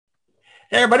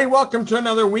Hey everybody, welcome to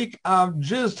another week of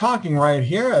Jizz Talking right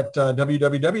here at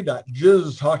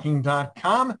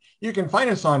www.jizztalking.com. You can find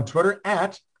us on Twitter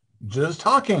at Jizz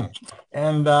Talking.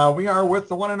 And we are with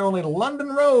the one and only London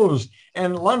Rose.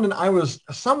 And London, I was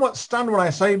somewhat stunned when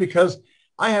I saw you because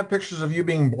I have pictures of you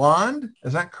being blonde.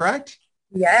 Is that correct?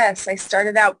 Yes, I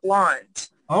started out blonde.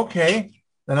 Okay.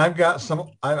 Then I've got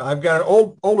I've got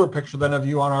an older picture than of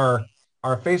you on our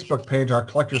Facebook page, our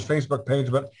collector's Facebook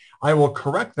page, but I will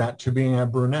correct that to being a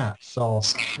brunette. So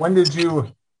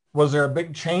was there a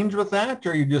big change with that,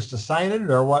 or you just decided,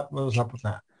 or what was up with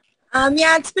that?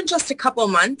 Yeah, it's been just a couple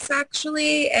months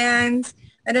actually, and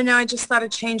I don't know, I just thought a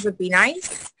change would be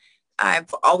nice.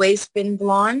 I've always been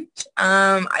blonde.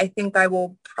 I think I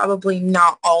will probably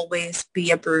not always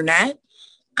be a brunette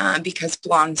because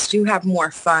blondes do have more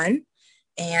fun.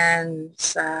 And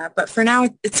but for now,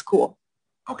 it's cool.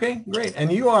 Okay, great.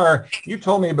 And you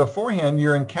told me beforehand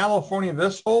you're in California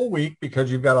this whole week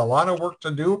because you've got a lot of work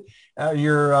to do.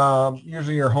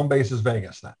 Usually your home base is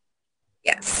Vegas then.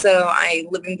 Yes, so I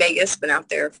live in Vegas, been out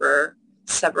there for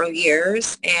several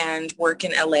years and work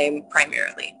in LA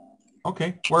primarily.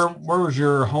 Okay. Where was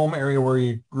your home area where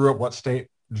you grew up? What state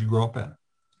did you grow up in?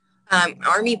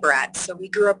 Army brat, so we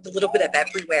grew up a little bit of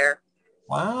everywhere.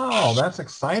 Wow, that's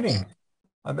exciting.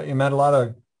 I bet you met a lot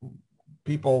of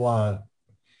people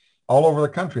all over the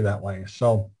country that way.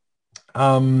 So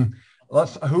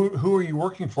who are you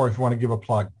working for if you want to give a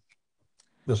plug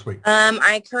this week?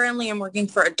 I currently am working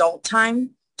for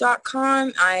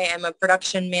adulttime.com. I am a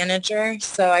production manager,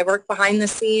 so I work behind the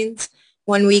scenes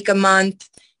 1 week a month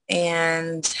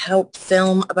and help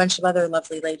film a bunch of other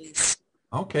lovely ladies.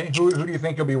 Okay. Who do you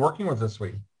think you'll be working with this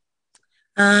week?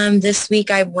 This week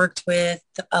I worked with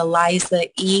Eliza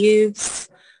Eves.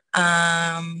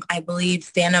 I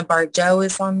believe Vanna Bardot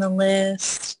is on the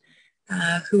list.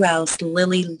 Who else?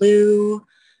 Lily Liu,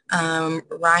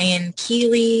 Ryan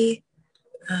Keeley.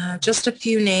 Just a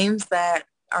few names that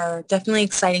are definitely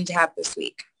exciting to have this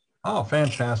week. Oh,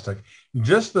 fantastic.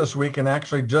 Just this week, and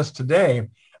actually just today,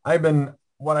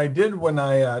 what I did when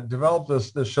I developed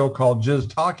this show called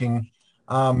Jizz Talking,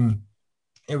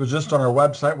 it was just on our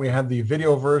website. We had the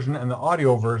video version and the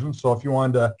audio version. So if you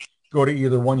wanted to go to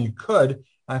either one, you could.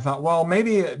 I thought, well,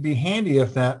 maybe it'd be handy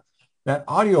if that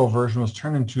audio version was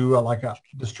turned into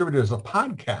distributed as a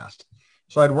podcast.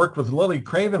 So I'd worked with Lily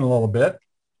Craven a little bit,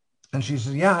 and she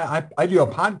said, yeah, I do a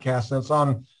podcast, and it's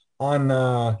on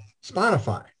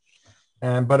Spotify.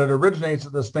 But it originates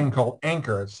at this thing called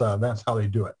Anchor. That's how they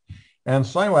do it. And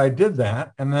so anyway, I did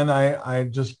that. And then I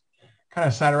just kind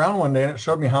of sat around one day and it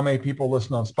showed me how many people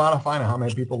listen on Spotify and how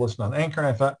many people listen on Anchor. And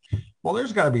I thought, well,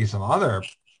 there's got to be some other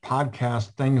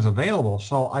podcast things available.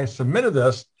 So I submitted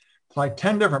this to like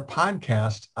 10 different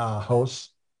podcast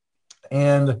hosts.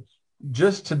 And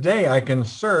just today I can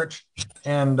search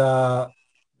and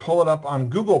pull it up on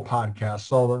Google Podcasts.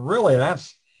 So really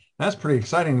that's pretty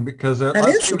exciting because that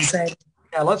is exciting.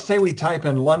 Yeah, let's say we type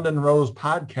in London Rose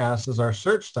Podcast as our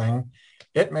search thing.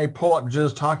 It may pull up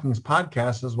Jizz Talking's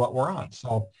podcast is what we're on.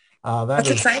 So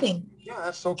that's exciting. Yeah,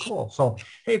 that's so cool. So,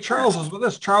 hey, Charles is with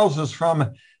us. Charles is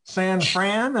from San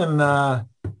Fran. And how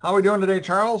are we doing today,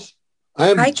 Charles?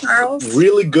 Hi, Charles.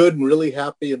 Really good and really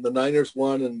happy. And the Niners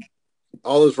won and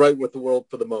all is right with the world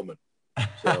for the moment.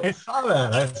 So, I saw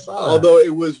that. Although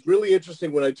it was really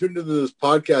interesting when I tuned into this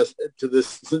podcast, to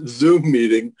this Zoom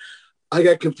meeting, I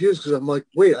got confused because I'm like,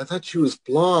 wait, I thought she was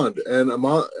blonde, and am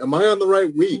I on the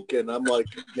right week? And I'm like,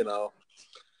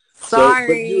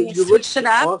 sorry, you switch it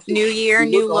up. Awesome. New year,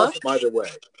 new look. Awesome either way.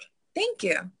 Thank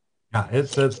you. Yeah,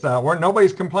 it's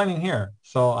nobody's complaining here.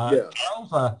 So,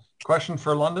 Charles, question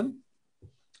for London.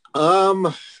 I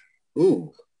don't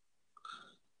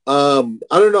know.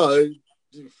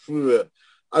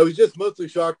 I was just mostly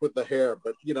shocked with the hair,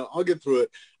 but I'll get through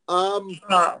it.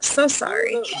 So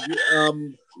sorry.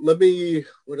 What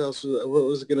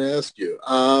was I going to ask you?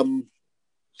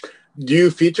 Do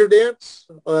you feature dance?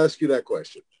 I'll ask you that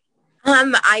question.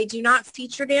 I do not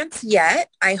feature dance yet.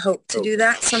 I hope to do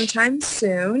that sometime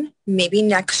soon, maybe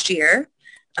next year.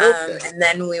 Okay. And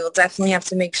then we will definitely have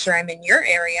to make sure I'm in your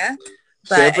area.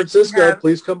 But San Francisco,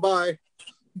 please come by.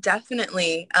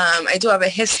 Definitely. I do have a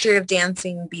history of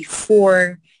dancing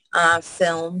before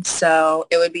film, so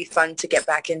it would be fun to get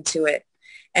back into it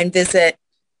and visit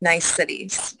nice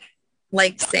cities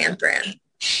like San Fran.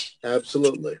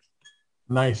 Absolutely.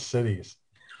 Nice cities.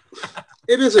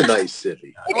 It is a nice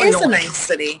city. It is a nice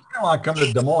city. I don't want to come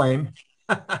to Des Moines.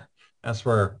 That's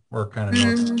where we're kind of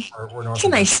north. It's a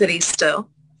nice city still.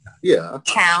 Yeah.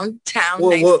 Town,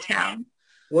 nice town.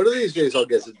 One of these days I'll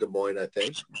get to Des Moines, I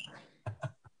think.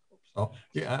 So,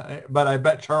 yeah, but I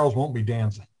bet Charles won't be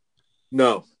dancing.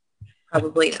 No.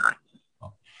 Probably not.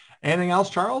 Anything else,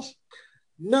 Charles?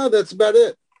 No, that's about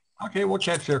it. Okay, we'll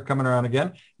catch you coming around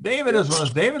again. David is with us.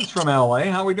 David's from LA.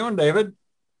 How we doing, David?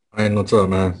 Ryan, what's up,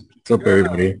 man? What's up, Good.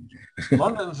 everybody?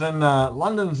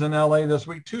 London's in LA this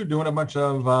week too, doing a bunch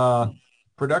of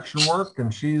production work,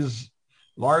 and she's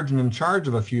large and in charge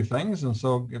of a few things. And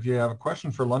so, if you have a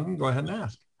question for London, go ahead and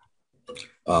ask.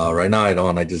 Right now I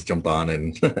don't. I just jumped on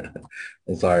and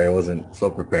I'm sorry, I wasn't so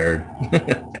prepared.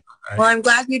 Well, I'm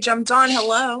glad you jumped on.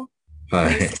 Hello. Hi.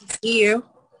 Nice to see you.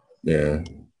 Yeah.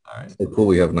 All right. So cool.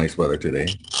 We have nice weather today.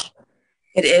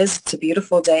 It is. It's a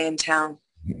beautiful day in town.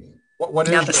 What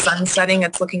Now is the it? sun's setting.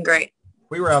 It's looking great.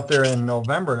 We were out there in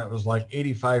November and it was like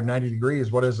 85, 90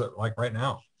 degrees. What is it like right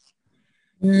now?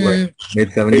 Like mid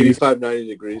 70s. 85, 90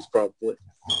 degrees probably.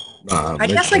 I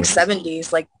guess like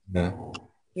 70s, like,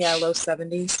 Yeah. low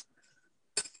 70s.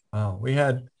 We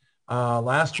had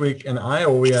last week in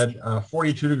Iowa, we had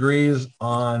 42 degrees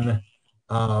on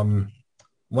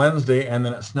Wednesday, and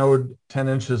then it snowed 10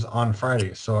 inches on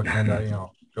Friday. So it kind of,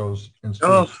 goes in speed.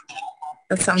 Oh,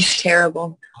 that sounds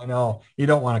terrible. I know. You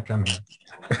don't want to come here.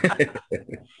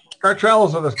 Cartrell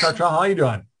is with us. Cartrell, how you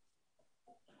doing?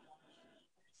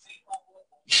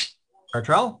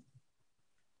 Cartrell?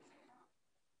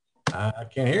 I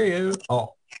can't hear you.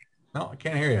 Oh, no, I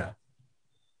can't hear you.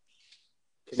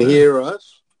 Can you hear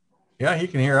us? Yeah, he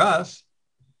can hear us.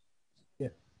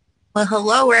 Well,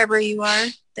 hello, wherever you are,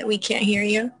 that we can't hear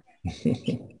you.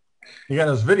 He got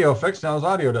his video fixed. Now his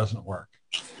audio doesn't work.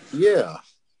 Yeah.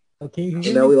 Okay.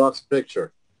 And now we lost the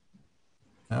picture.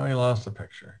 Now he lost the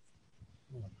picture.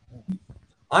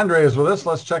 Andre is with us.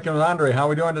 Let's check in with Andre. How are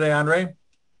we doing today, Andre?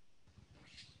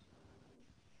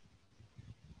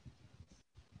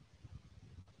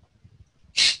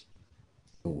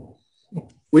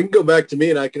 We can go back to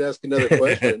me and I can ask another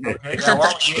question. Okay, yeah,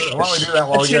 why don't we do that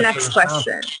while What's we your get next the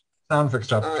question? sound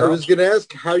fixed up? I was going to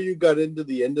ask how you got into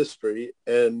the industry,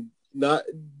 and not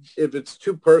if it's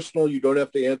too personal, you don't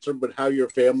have to answer, but how your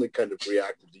family kind of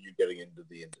reacted to you getting into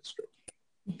the industry.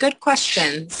 Good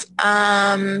questions.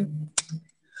 I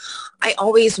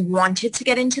always wanted to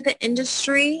get into the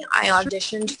industry. I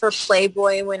auditioned for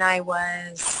Playboy when I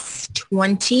was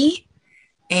 20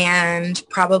 and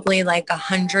probably like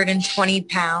 120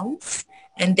 pounds.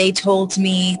 And they told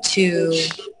me to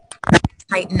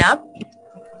tighten up,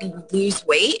 lose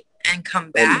weight, and come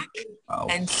back. Wow.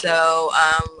 And so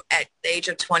at the age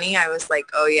of 20, I was like,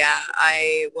 oh yeah,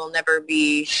 I will never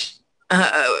be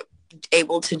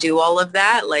able to do all of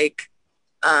that.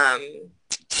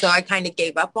 So I kind of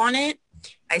gave up on it.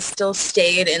 I still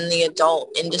stayed in the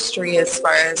adult industry as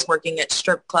far as working at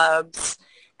strip clubs.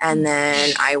 And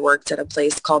then I worked at a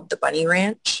place called the Bunny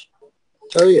Ranch.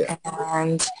 Oh, yeah.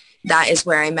 And that is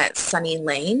where I met Sunny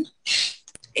Lane.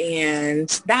 And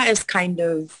that is kind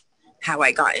of how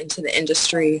I got into the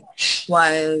industry,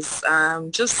 was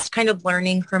just kind of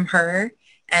learning from her.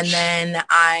 And then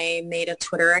I made a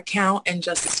Twitter account and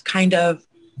just kind of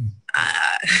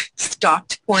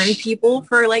stalked porn people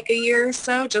for like a year or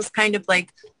so, just kind of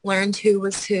like learned who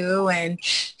was who and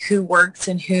who worked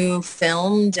and who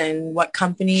filmed and what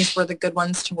companies were the good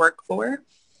ones to work for.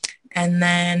 And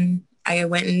then I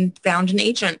went and found an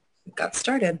agent, got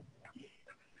started.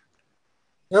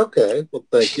 Okay. Well,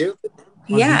 thank you.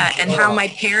 Yeah. And how my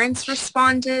parents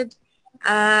responded,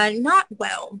 not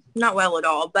well at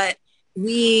all, but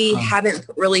we haven't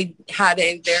really had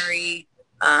a very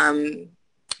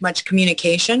much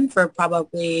communication for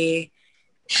probably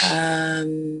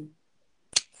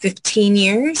 15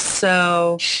 years.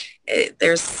 So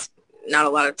there's not a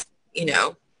lot of,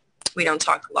 we don't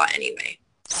talk a lot anyway.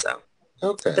 So,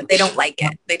 Okay. but they don't like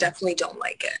it. They definitely don't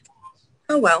like it.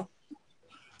 Oh, well,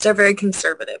 they're very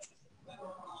conservative.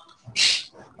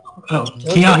 Oh,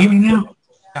 can y'all hear me now?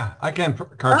 Yeah, I can. Oh,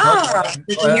 Cartrell,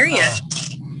 we can hear you.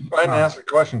 Go ahead and ask a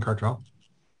question, Cartrell.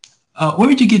 Where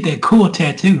did you get that cool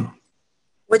tattoo?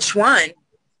 Which one?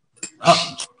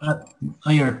 The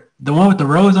one with the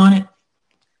rose on it?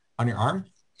 On your arm?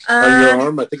 On your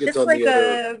arm? I think it's on like the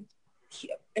other.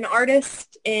 an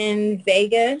artist in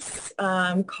Vegas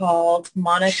called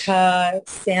Monica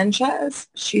Sanchez.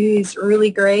 She's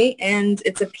really great, and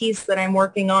it's a piece that I'm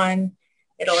working on.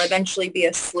 It'll eventually be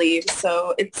a sleeve.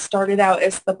 So it started out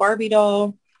as the Barbie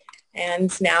doll,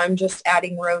 and now I'm just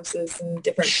adding roses and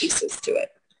different pieces to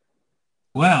it.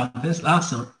 Wow, that's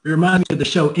awesome. It reminds me of the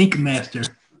show Ink Master.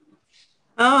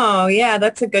 Oh, yeah,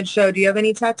 that's a good show. Do you have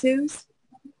any tattoos?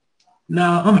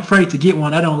 No, I'm afraid to get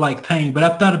one. I don't like pain, but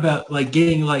I've thought about like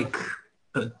getting like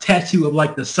a tattoo of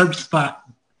like the surf spot,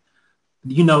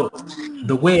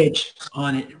 the wedge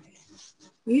on it.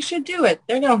 You should do it.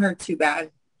 They don't hurt too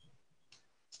bad.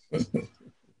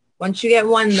 Once you get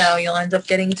one, though, you'll end up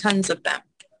getting tons of them.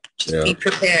 Just be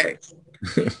prepared.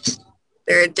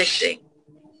 They're addicting.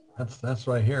 That's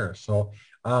right here. So,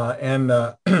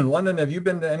 London, have you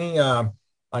been to any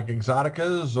like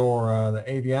Exoticas or the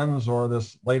AVNs or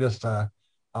this latest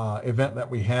event that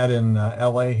we had in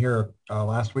LA here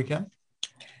last weekend?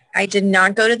 I did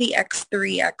not go to the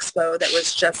X3 Expo that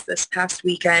was just this past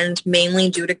weekend, mainly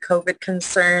due to COVID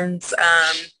concerns.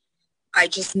 I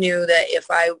just knew that if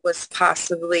I was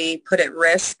possibly put at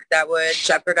risk, that would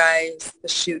jeopardize the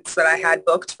shoots that I had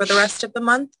booked for the rest of the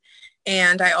month.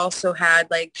 And I also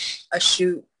had like a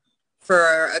shoot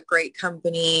for a great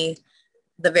company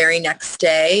the very next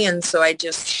day. And so I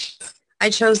chose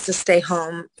to stay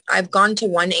home. I've gone to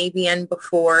one AVN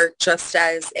before just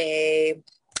as a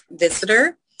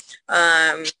visitor,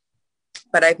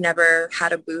 but I've never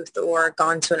had a booth or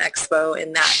gone to an expo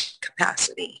in that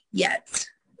capacity yet.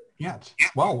 Yes.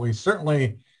 Well, we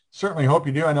certainly hope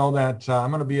you do. I know that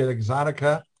I'm going to be at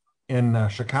Exotica in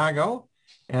Chicago.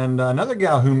 And another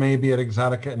gal who may be at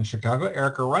Exotica in Chicago,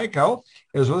 Erica Ryko,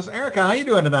 is with us. Erica, how you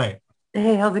doing tonight?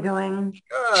 Hey, how's it going?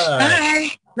 Good. Hi.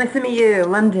 Nice to meet you,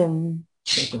 London.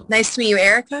 Nice to meet you,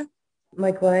 Erica.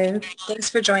 Likewise. Thanks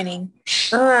for joining.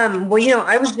 Well,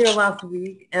 I was there last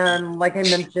week, and like I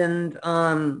mentioned,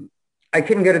 I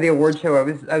couldn't go to the award show. I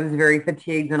was very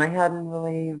fatigued, and I hadn't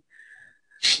really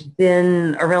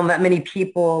been around that many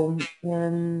people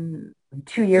in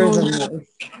 2 years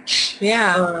almost.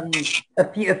 Yeah.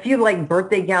 A few like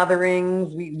birthday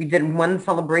gatherings. We did one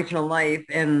celebration of life,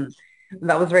 and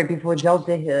that was right before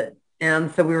Delta hit.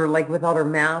 And so we were like without our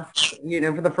masks,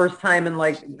 for the first time that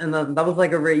was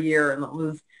like over a year, and that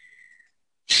was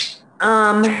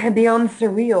beyond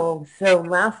surreal. So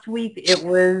last week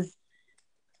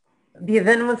the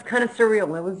event was kind of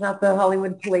surreal. It was at the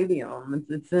Hollywood Palladium.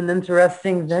 It's an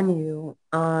interesting venue.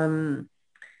 I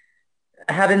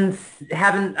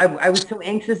was so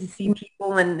anxious to see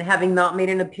people, and having not made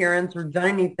an appearance or done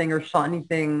anything or shot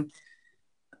anything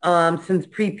since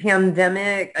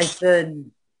pre-pandemic, I said,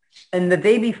 and the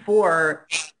day before,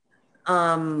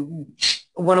 one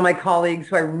of my colleagues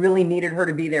who I really needed her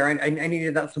to be there, I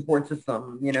needed that support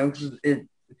system, because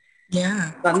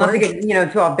not to get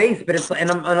to our base, but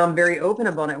I'm very open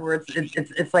about it. Where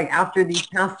it's like after these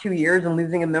past 2 years and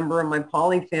losing a member of my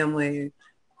poly family,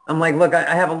 I'm like, look,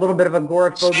 I have a little bit of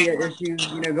agoraphobia issues,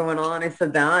 going on. I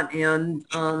said that, and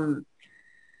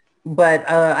but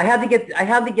I had to get there.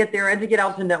 I had to get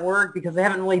out to network because I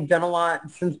haven't really done a lot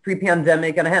since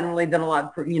pre-pandemic, and I hadn't really done a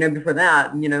lot, before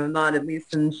that. Not at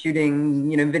least in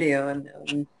shooting, video,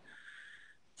 and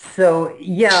so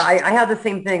yeah, I had the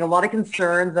same thing. A lot of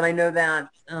concerns, and I know that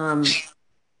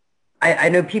I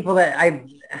know people that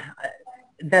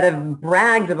have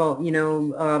bragged about,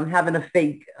 having a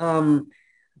fake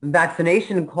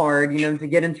vaccination card, to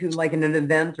get into like an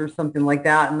event or something like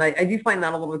that. And I do find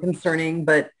that a little concerning,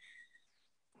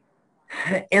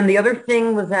 and the other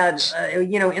thing was that,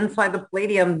 inside the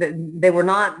Palladium, they were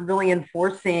not really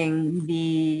enforcing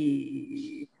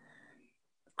the,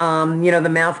 the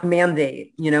mask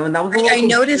mandate, and that was I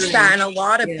noticed that in a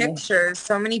lot of pictures.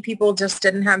 So many people just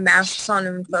didn't have masks on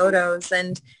in photos,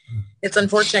 and it's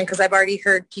unfortunate because I've already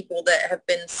heard people that have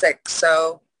been sick.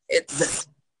 So it's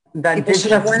people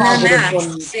should have worn their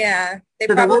masks. Yeah, they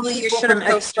probably should have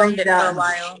postponed it for a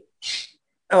while.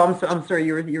 Oh, I'm sorry.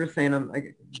 You were saying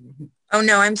Oh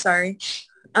no, I'm sorry.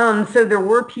 So there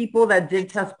were people that did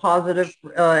test positive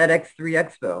at X3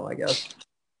 Expo, I guess.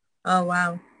 Oh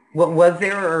wow. What was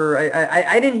there? Or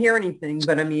I didn't hear anything,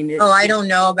 but I mean. I don't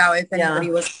know about if anybody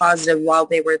was positive while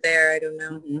they were there. I don't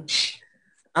know.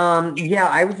 Mm-hmm. Yeah,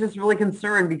 I was just really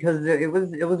concerned because it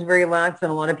was very lax,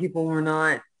 and a lot of people were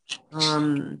not,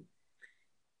 wearing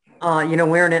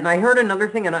it. And I heard another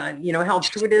thing, and how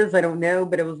true it is, I don't know,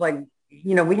 but it was like,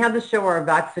 we had to show our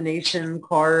vaccination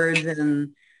cards,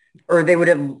 or they would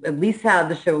have at least had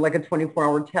to show like a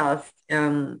 24-hour test,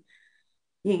 and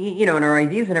and our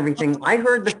IDs and everything. I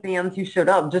heard the fans who showed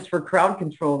up just for crowd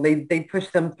control, they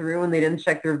pushed them through and they didn't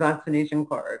check their vaccination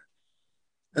card.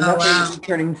 And that's what was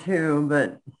concerning too,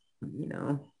 but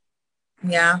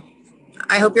Yeah.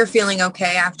 I hope you're feeling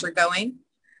okay after going.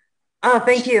 Oh,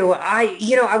 thank you.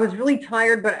 I was really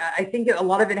tired, but I think a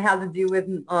lot of it had to do with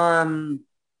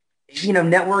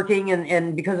networking,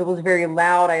 and because it was very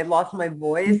loud, I had lost my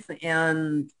voice,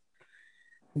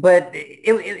 but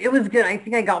it was good. I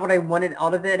think I got what I wanted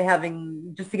out of it,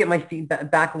 having just to get my feet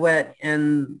back wet,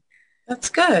 and that's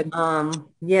good.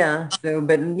 Yeah. So,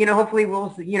 but hopefully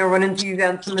we'll run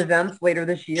into some events later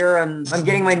this year, and I'm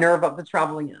getting my nerve up to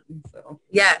travel again. So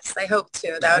yes, I hope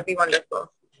to. That would be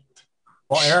wonderful.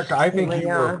 Well, Erica, I think you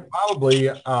were probably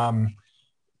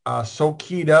so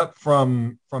keyed up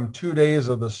from 2 days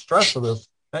of the stress of this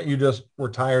that you just were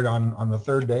tired on the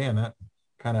third day, and that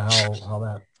kind of how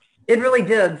that. It really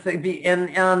did. So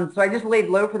I just laid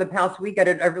low for the past week. I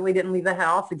really didn't leave the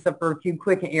house except for a few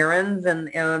quick errands.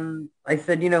 And I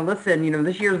said, listen,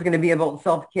 this year is going to be about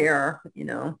self-care,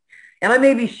 and I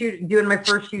may be doing my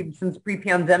first shoot since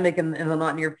pre-pandemic in the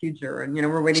not near future. And,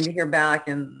 we're waiting to hear back,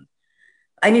 and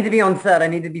I need to be on set. I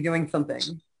need to be doing something.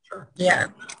 Sure. Yeah.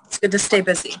 It's good to stay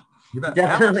busy. You bet.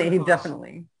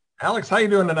 Definitely. Alex, how you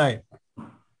doing tonight?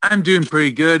 I'm doing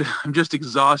pretty good. I'm just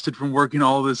exhausted from working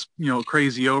all this,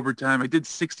 crazy overtime. I did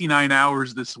 69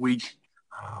 hours this week.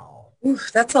 Wow.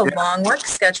 Oof, that's a long work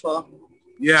schedule.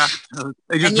 Yeah.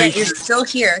 And yet you're still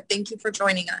here. Thank you for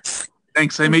joining us.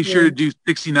 Thanks. I made sure to do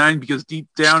 69 because deep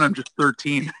down I'm just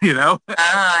 13,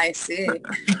 I see.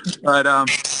 But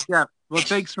yeah. Well,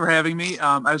 thanks for having me.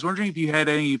 I was wondering if you had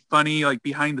any funny, like,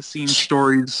 behind the scenes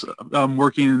stories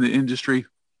working in the industry.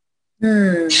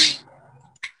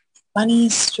 Funny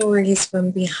stories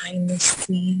from behind the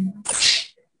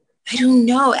scenes. I don't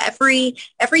know. Every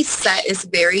set is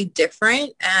very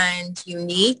different and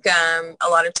unique. A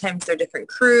lot of times they're different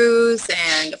crews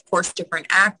and, of course, different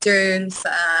actors,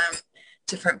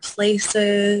 different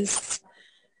places.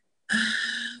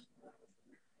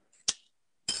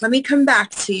 Let me come back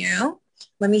to you.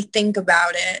 Let me think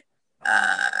about it.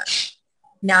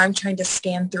 Now I'm trying to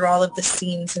scan through all of the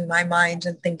scenes in my mind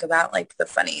and think about like the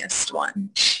funniest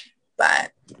one.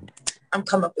 But I'll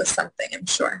come up with something, I'm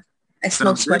sure. I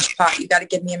smoke too much pot. You got to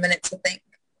give me a minute to think.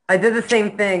 I did the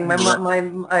same thing. My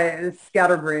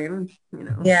scatterbrain,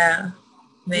 Yeah.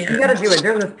 Man. You got to do it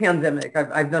during this pandemic.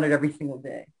 I've done it every single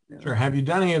day. Sure. Have you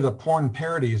done any of the porn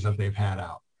parodies that they've had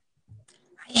out?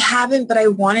 I haven't, but I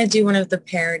want to do one of the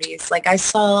parodies. Like I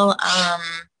saw,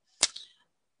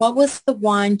 what was the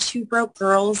one, Two Broke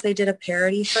Girls? They did a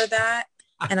parody for that.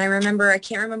 And I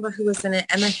can't remember who was in it,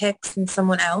 Emma Hicks and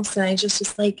someone else. And I just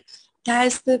was like, that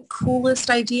is the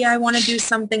coolest idea. I want to do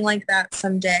something like that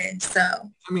someday. So,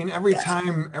 I mean, every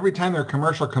time their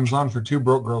commercial comes on for Two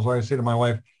Broke Girls, I say to my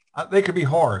wife, they could be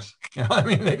whores. I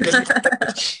mean, they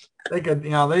could,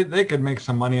 they could make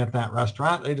some money at that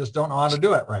restaurant. They just don't know how to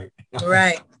do it right.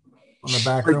 Right. On the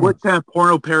back Like, room. what kind of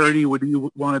porno parody would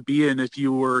you want to be in if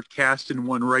you were cast in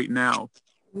one right now?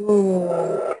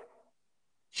 Ooh.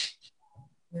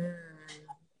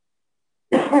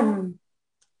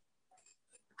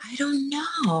 I don't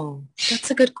know.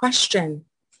 That's a good question.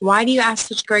 Why do you ask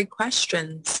such great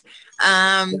questions?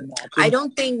 I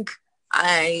don't think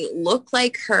I look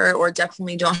like her or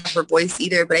definitely don't have her voice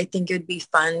either, but I think it would be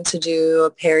fun to do a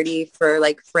parody for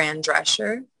like Fran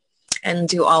Drescher and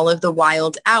do all of the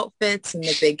wild outfits and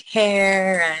the big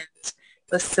hair and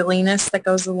the silliness that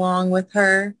goes along with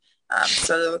her.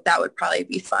 So that would probably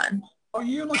be fun. Oh,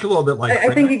 you look a little bit like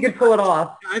I think you could pull it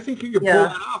off. I think you could pull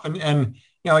that off. And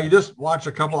you just watch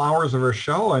a couple hours of her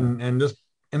show and just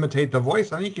imitate the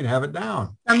voice. I think you can have it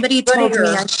down. Somebody told me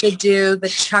I should do the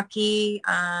Chucky,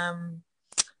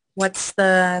 what's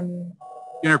the...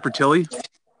 Jennifer Tilly?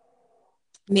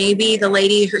 Maybe the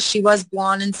lady, she was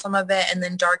blonde in some of it and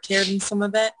then dark haired in some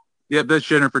of it. Yep, that's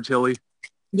Jennifer Tilly.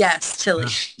 Yes, Tilly.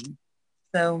 Yeah.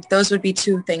 So those would be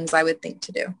two things I would think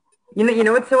to do. You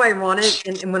know what's so ironic?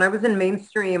 And when I was in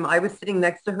mainstream, I was sitting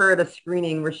next to her at a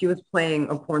screening where she was playing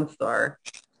a porn star.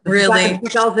 Really? Back in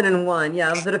 2001. Yeah,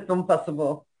 I was at a film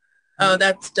festival. Oh,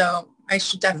 that's dope. I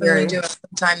should definitely do it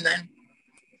sometime then.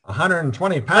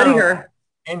 120 pounds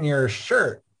in your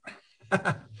shirt.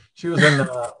 She was in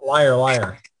Liar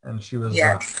Liar, and she was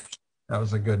that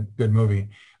was a good movie.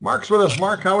 Mark's with us.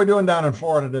 Mark, how are we doing down in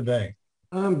Florida today?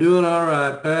 I'm doing all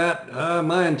right, Pat.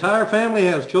 My entire family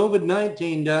has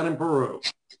COVID-19 down in Peru.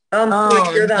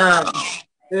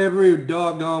 Every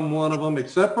doggone one of them,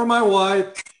 except for my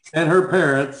wife and her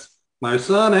parents. My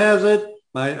son has it.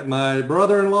 My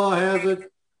brother-in-law has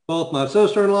it. Both my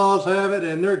sister-in-laws have it,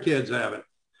 and their kids have it.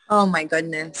 Oh, my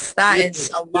goodness. That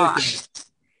is a lot.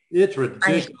 It's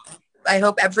ridiculous. I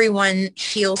hope everyone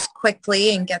heals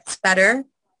quickly and gets better.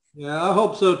 Yeah, I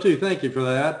hope so, too. Thank you for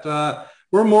that.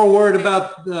 We're more worried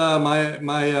about my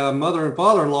mother and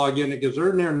father-in-law getting it because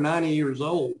they're near 90 years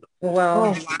old.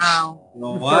 Wow.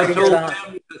 Oh, wow. I told them,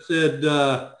 I said,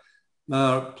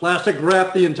 plastic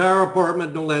wrap the entire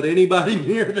apartment. Don't let anybody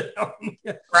near them.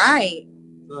 Right.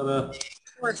 But,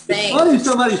 poor thing. Funny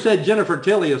somebody said Jennifer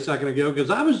Tilly a second ago because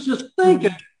I was just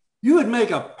thinking you would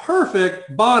make a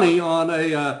perfect Bonnie on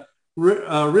a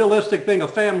realistic thing, a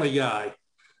Family Guy.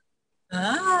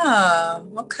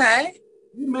 Oh, okay.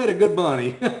 You made a good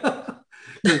Bonnie.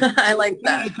 I like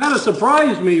that. It kind of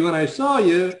surprised me when I saw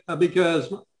you because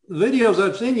the videos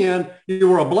I've seen you in, you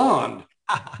were a blonde.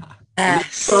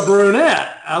 Yes. A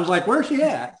brunette. I was like, where's she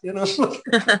at? You know.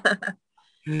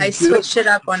 I switched it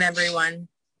up on everyone.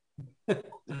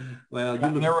 Well,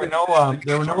 There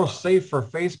were no safe for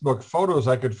Facebook photos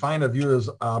I could find of you as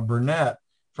brunette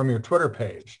from your Twitter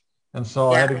page. And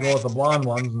so I had to go with the blonde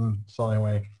ones. And so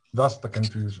anyway, thus the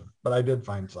confusion. But I did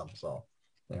find some. So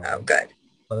anyway, Oh, good.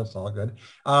 but it's all good.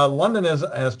 London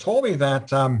has told me that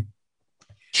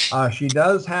she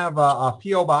does have a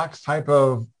P.O. box type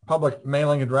of public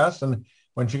mailing address. And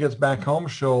when she gets back home,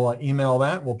 she'll email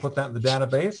that. We'll put that in the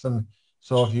database. And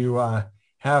so if you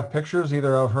have pictures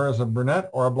either of her as a brunette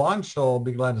or a blonde, she'll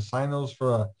be glad to sign those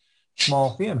for a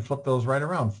small fee and flip those right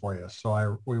around for you.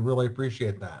 So we really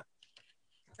appreciate that.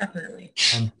 Definitely.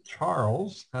 And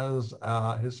Charles has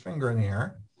his finger in the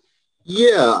air.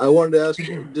 Yeah, I wanted to ask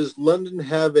you, does London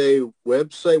have a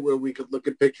website where we could look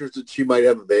at pictures that she might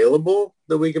have available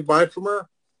that we could buy from her?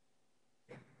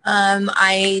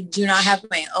 I do not have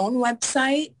my own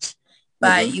website,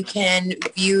 but you can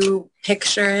view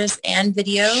pictures and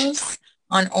videos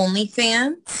on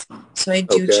OnlyFans. So I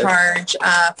do charge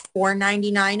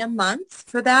 $4.99 a month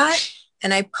for that.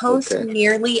 And I post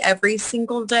nearly every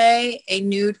single day a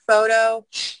nude photo.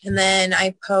 And then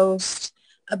I post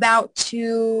about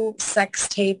 2 sex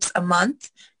tapes a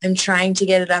month. I'm trying to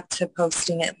get it up to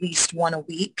posting at least one a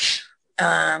week.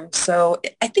 So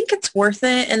I think it's worth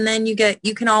it. And then you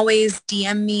can always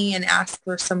DM me and ask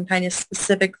for some kind of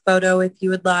specific photo if you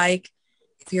would like,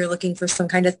 if you're looking for some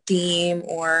kind of theme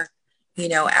or,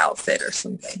 outfit or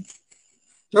something.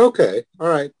 Okay. All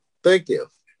right. Thank you.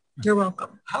 You're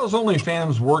welcome. How's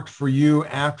OnlyFans worked for you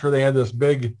after they had this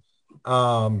big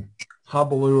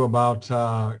hullabaloo about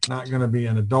not going to be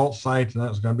an adult site and that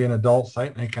was going to be an adult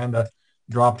site, and they kind of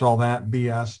dropped all that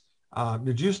BS.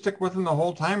 Did you stick with them the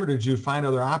whole time, or did you find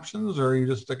other options, or are you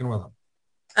just sticking with them?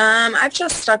 I've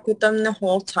just stuck with them the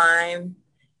whole time,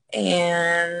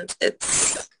 and it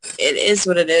is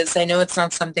what it is. I know it's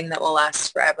not something that will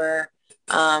last forever.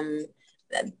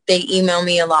 They email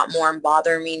me a lot more and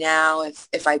bother me now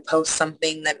if I post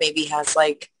something that maybe has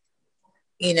I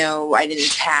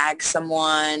didn't tag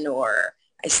someone or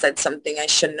I said something I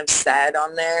shouldn't have said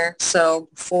on there. So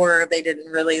before they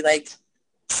didn't really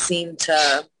seem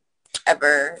to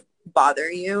ever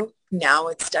bother you. Now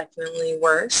it's definitely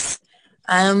worse.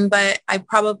 But I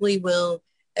probably will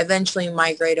eventually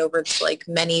migrate over to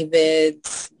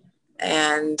ManyVids,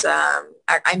 and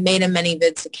I made a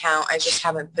ManyVids account. I just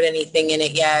haven't put anything in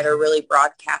it yet or really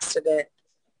broadcasted it.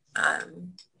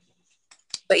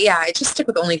 But yeah, I just stick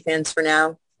with OnlyFans for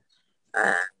now.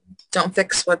 Don't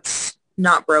fix what's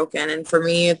not broken. And for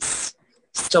me, it's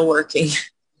still working.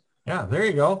 Yeah, there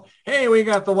you go. Hey, we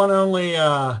got the one and only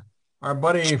our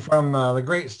buddy from the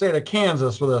great state of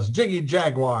Kansas with us, Jiggy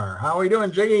Jaguar. How are we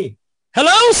doing, Jiggy?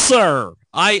 Hello, sir.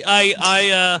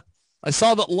 I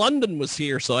saw that London was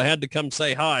here, so I had to come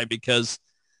say hi because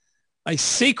I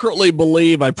secretly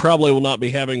believe I probably will not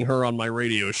be having her on my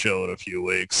radio show in a few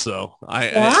weeks. So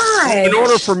in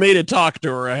order for me to talk to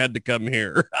her, I had to come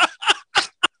here.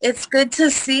 It's good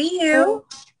to see you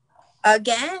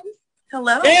again.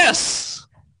 Hello. Yes.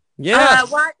 Yeah.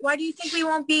 Why do you think we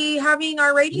won't be having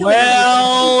our radio?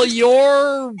 Well,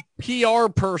 your PR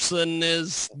person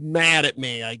is mad at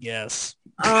me, I guess.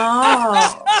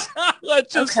 Oh.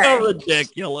 That's just so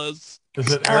ridiculous.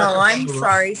 I'm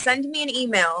sorry. Send me an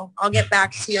email. I'll get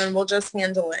back to you and we'll just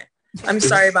handle it. I'm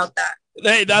sorry about that.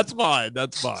 Hey, that's fine.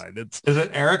 That's fine. Is it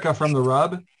Erica from the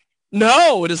Rub?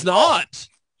 No, it is not.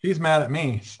 She's mad at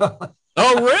me. Oh,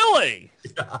 really?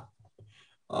 Yeah.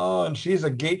 Oh, and she's a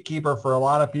gatekeeper for a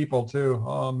lot of people too.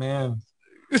 Oh man.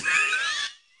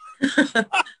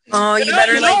 Oh, you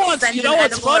better send you know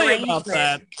what's funny about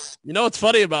that? You know what's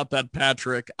funny about that,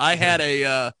 Patrick? I had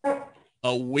a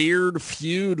weird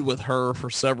feud with her for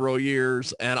several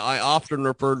years, and I often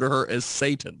referred to her as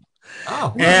Satan.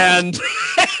 Oh.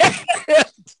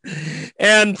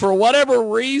 And for whatever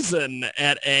reason,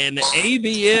 at an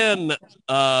AVN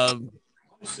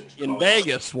in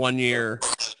Vegas one year,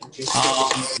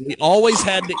 we always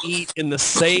had to eat in the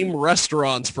same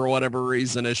restaurants for whatever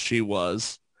reason as she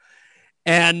was.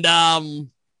 And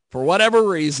for whatever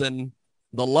reason,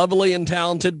 the lovely and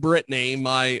talented Brittany,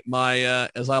 my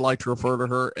as I like to refer to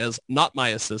her as not my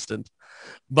assistant,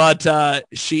 but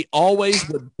she always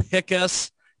would pick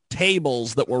us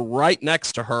tables that were right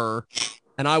next to her.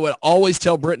 And I would always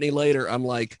tell Brittany later, I'm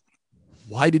like,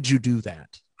 why did you do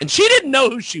that? And she didn't know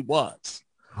who she was.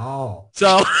 Oh.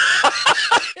 So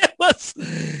it was,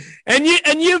 and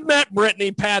you've met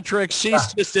Brittany, Patrick.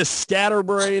 She's just as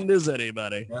scatterbrained as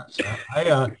anybody.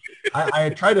 Yeah. I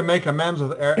tried to make amends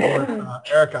with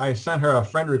Erica. I sent her a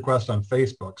friend request on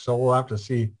Facebook, so we'll have to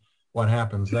see what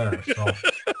happens there. So,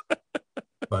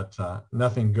 but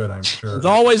nothing good, I'm sure. There's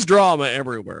always drama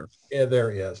everywhere. Yeah,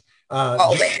 there is.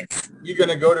 Always. You going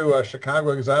to go to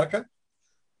Chicago Exotica?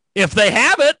 If they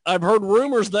have it, I've heard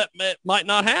rumors that it might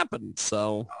not happen.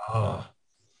 So, well,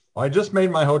 I just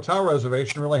made my hotel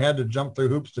reservation. Really had to jump through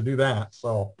hoops to do that.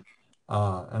 So,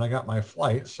 and I got my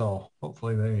flight. So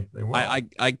hopefully they will.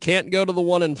 I can't go to the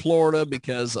one in Florida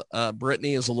because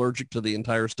Brittany is allergic to the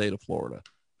entire state of Florida.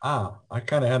 I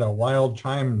kind of had a wild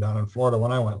time down in Florida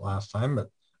when I went last time, but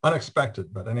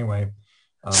unexpected. But anyway.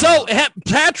 So,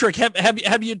 Patrick,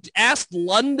 have you asked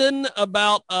London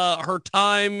about her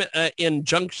time in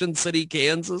Junction City,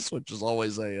 Kansas, which is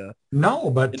always a no,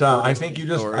 but I think you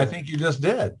just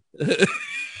did.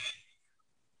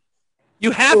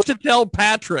 You have to tell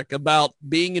Patrick about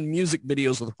being in music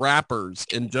videos with rappers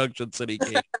in Junction City,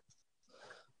 Kansas.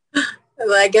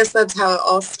 Well, I guess that's how it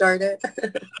all started.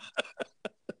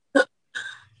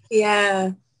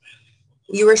 Yeah.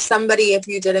 You were somebody if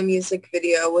you did a music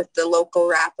video with the local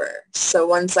rapper. So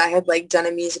once I had like done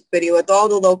a music video with all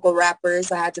the local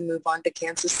rappers, I had to move on to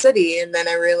Kansas City. And then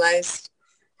I realized,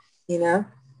 you know,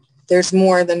 there's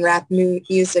more than rap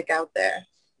music out there.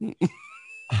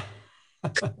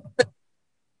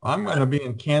 I'm going to be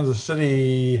in Kansas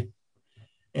City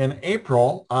in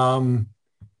April.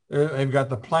 They've got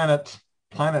the Planet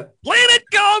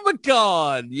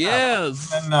Comic-Con.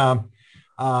 Yes. And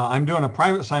I'm doing a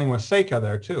private signing with Seika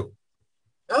there too.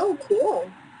 Oh, cool.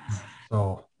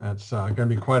 So that's going to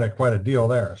be quite a deal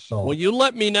there. So, well, you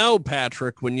let me know,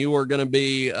 Patrick, when you are going to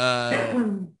be,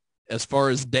 as far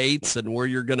as dates and where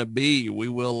you're going to be. We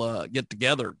will get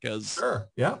together because sure,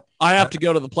 yeah, I have to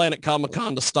go to the Planet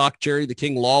Comic-Con to stock Jerry the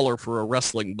King Lawler for a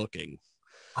wrestling booking.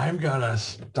 I've got to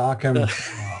stock him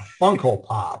Funko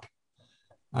Pop.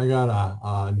 I got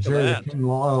a Jerry the King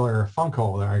Lawler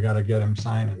Funko there. I got to get him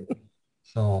signing.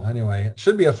 So anyway, it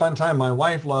should be a fun time. My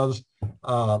wife loves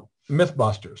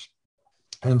Mythbusters.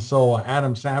 And so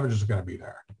Adam Savage is going to be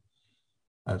there.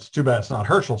 It's too bad it's not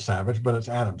Herschel Savage, but it's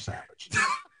Adam Savage.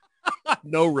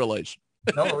 No relation.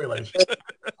 No relation.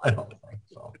 I don't think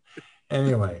so.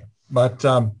 Anyway, but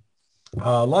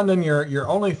London, your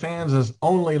OnlyFans is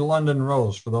Only London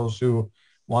Rose for those who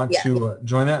want to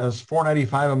join that. It's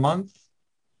 $4.95 a month.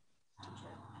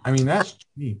 I mean, that's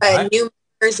cheap. New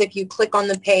members, if you click on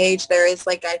the page, there is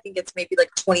like, I think it's maybe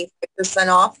like 25%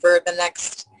 off for the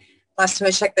next, last time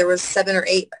I checked, there was 7 or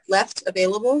 8 left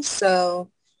available.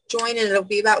 So join and it'll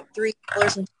be about $3.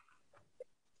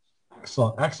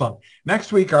 Excellent.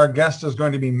 Next week, our guest is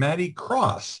going to be Maddie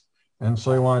Cross. And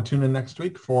so you want to tune in next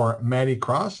week for Maddie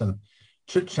Cross and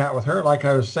chit chat with her. Like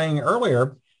I was saying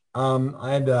earlier,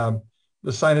 I had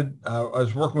decided, I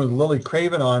was working with Lily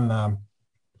Craven on,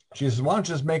 she says, why don't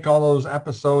you just make all those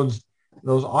episodes,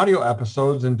 those audio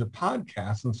episodes into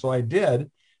podcasts? And so I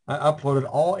did. I uploaded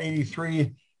all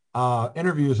 83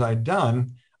 interviews I'd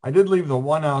done. I did leave the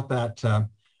one out that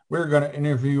we were going to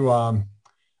interview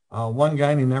one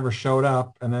guy and he never showed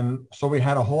up. And then, so we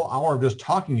had a whole hour of just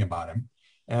talking about him.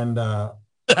 And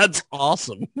that's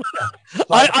awesome.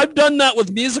 I've done that with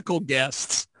musical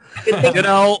guests. You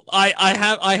know,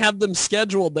 I have them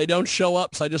scheduled. They don't show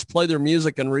up, so I just play their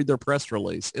music and read their press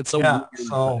release. It's a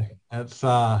so it's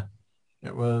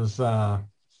it was God,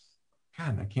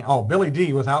 I can't. Oh, Billy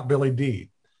D without Billy D.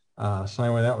 So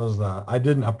anyway, that was I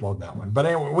didn't upload that one, but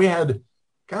anyway, we had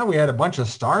a bunch of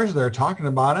stars there talking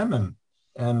about him,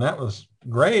 and that was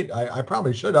great. I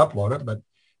probably should upload it, but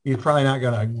he's probably not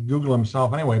going to Google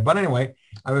himself anyway. But anyway,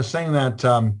 I was saying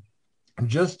that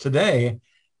just today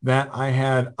that I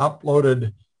had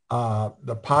uploaded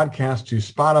the podcast to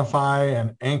Spotify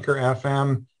and Anchor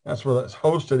FM. That's where it's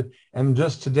hosted. And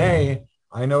just today,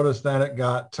 I noticed that it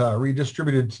got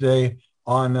redistributed today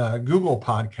on Google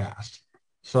Podcast.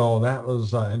 So that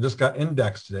was, it just got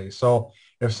indexed today. So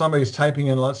if somebody's typing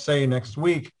in, let's say next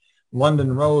week,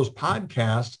 London Rose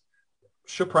Podcast,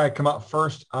 she'll probably come up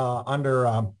first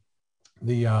under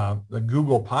the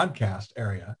Google Podcast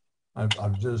area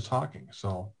of Just Talking.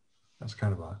 So that's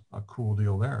kind of a cool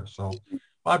deal there. So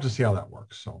we'll have to see how that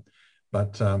works. So,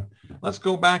 but let's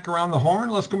go back around the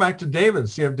horn. Let's go back to David,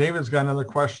 see if David's got another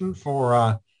question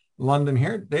for London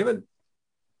here. David?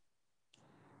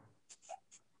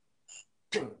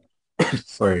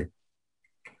 Sorry.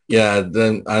 Yeah,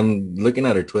 then I'm looking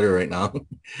at her Twitter right now.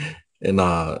 And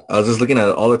I was just looking at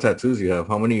all the tattoos you have.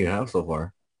 How many you have so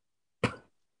far?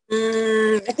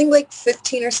 I think like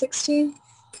 15 or 16.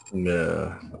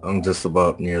 Yeah, I'm just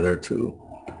about near there too.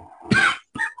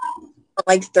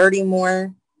 Like 30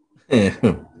 more.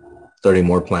 30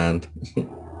 more planned.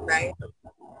 Right.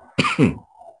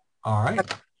 All right.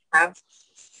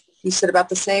 You said about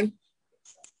the same?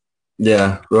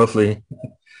 Yeah, roughly.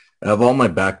 I have all my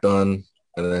back done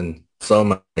and then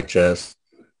some of my chest.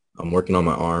 I'm working on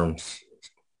my arms.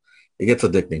 It gets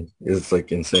addicting. It's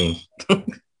like insane. All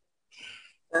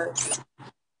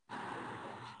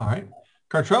right.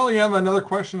 Cartrell, you have another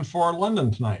question for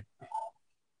London tonight.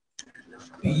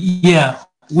 Yeah.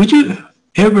 Would you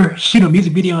ever shoot a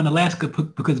music video in Alaska?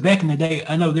 Because back in the day,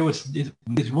 I know there was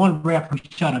this one rapper who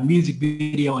shot a music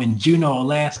video in Juneau,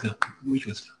 Alaska, which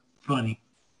was funny.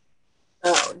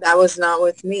 Oh, that was not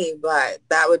with me, but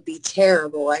that would be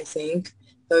terrible, I think.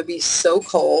 It would be so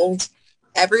cold.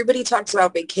 Everybody talks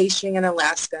about vacationing in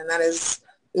Alaska, and that is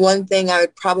one thing I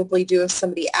would probably do if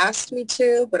somebody asked me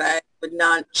to, but I would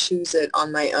not choose it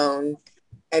on my own.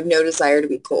 I have no desire to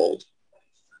be cold.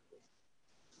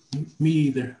 Me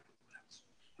either.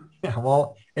 Yeah,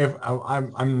 well, if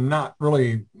I'm not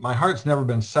really, my heart's never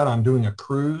been set on doing a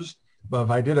cruise, but if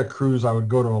I did a cruise, I would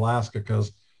go to Alaska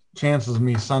because chances of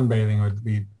me sunbathing would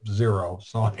be zero.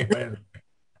 So anyway,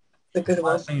 The good the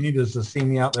one. last thing you need is to see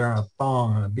me out there on a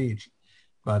thong on a beach.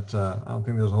 But I don't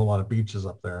think there's a whole lot of beaches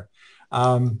up there.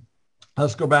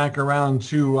 Let's go back around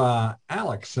to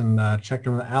Alex and check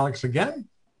in with Alex again.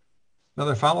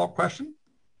 Another follow-up question?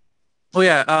 Oh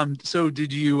yeah. So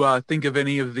did you think of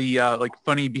any of the like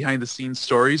funny behind the scenes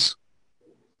stories?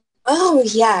 Oh,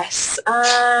 yes.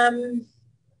 I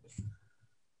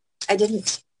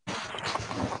didn't.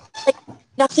 Like,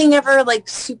 nothing ever like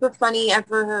super funny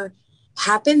ever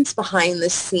happens behind the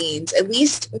scenes. At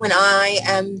least when I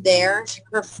am there to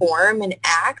perform and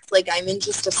act, like I'm in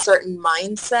just a certain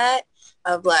mindset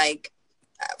of like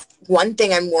one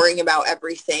thing I'm worrying about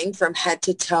everything from head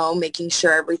to toe, making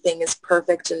sure everything is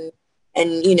perfect and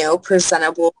you know,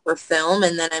 presentable for film.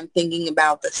 And then I'm thinking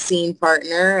about the scene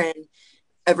partner and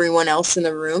everyone else in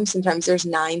the room. Sometimes there's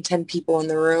 9, 10 people in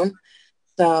the room.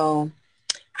 So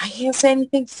I can't say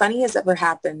anything funny has ever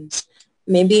happened.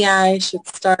 Maybe I should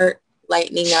start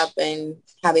lightening up and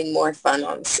having more fun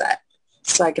on set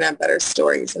so I can have better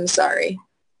stories. I'm sorry.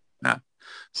 Yeah.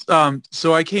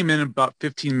 So I came in about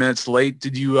 15 minutes late.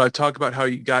 Did you talk about how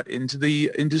you got into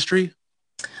the industry?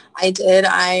 I did.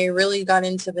 I really got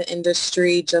into the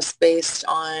industry just based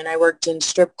on I worked in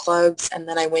strip clubs and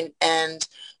then I went and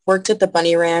worked at the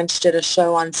Bunny Ranch, did a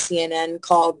show on CNN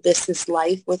called This Is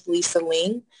Life with Lisa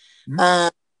Ling. Mm-hmm.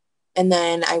 And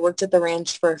then I worked at the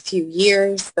ranch for a few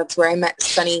years. That's where I met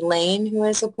Sunny Lane, who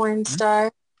is a porn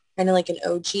star, kind of like an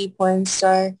OG porn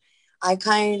star.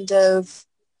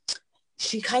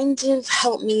 She kind of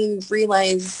helped me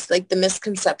realize like the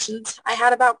misconceptions I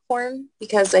had about porn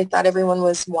because I thought everyone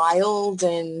was wild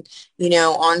and, you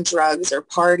know, on drugs or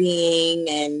partying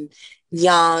and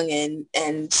young.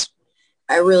 And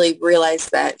I really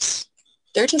realized that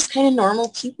they're just kind of normal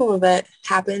people that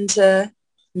happen to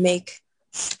make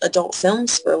adult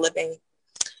films for a living.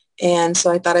 And so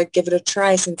I thought I'd give it a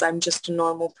try since I'm just a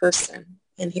normal person.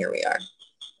 And here we are.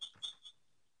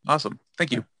 Awesome.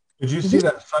 Thank you. Did you see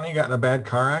that Sunny got in a bad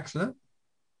car accident?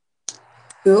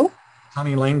 Who?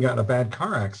 Sunny Lane got in a bad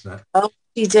car accident. Oh,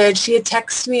 she did. She had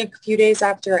texted me a few days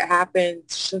after it happened.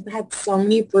 She had so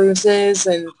many bruises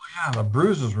and yeah, the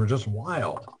bruises were just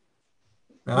wild.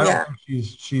 And I don't think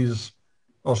she's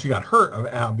well, she got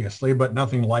hurt obviously, but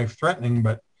nothing life-threatening.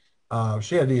 But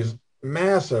she had these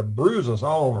massive bruises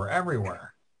all over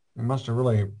everywhere. It must have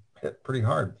really hit pretty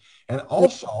hard. And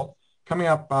also coming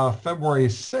up February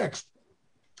 6th,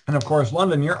 and of course,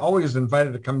 London, you're always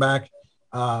invited to come back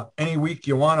any week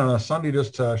you want on a Sunday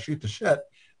just to shoot the shit.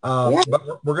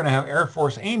 But we're going to have Air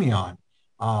Force Amy on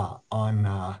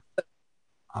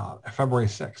February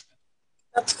 6th.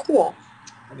 That's cool.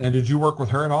 And did you work with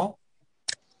her at all?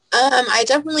 I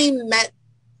definitely met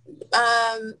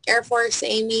Air Force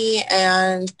Amy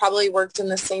and probably worked in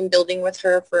the same building with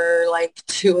her for like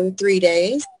 2 and 3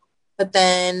 days. But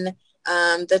then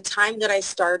the time that I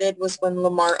started was when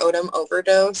Lamar Odom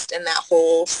overdosed and that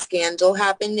whole scandal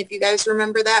happened. If you guys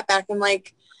remember that back in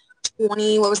like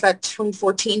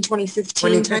 2014,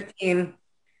 2015? 2015.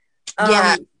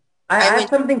 Yeah. I have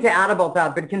something to add about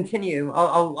that, but continue.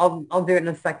 I'll do it in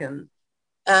a second.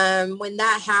 When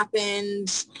that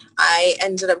happened, I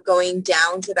ended up going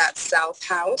down to that South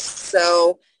house.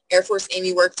 So Air Force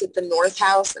Amy worked at the North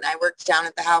house and I worked down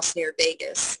at the house near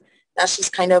Vegas. That's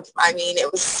just kind of, I mean, it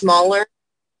was smaller.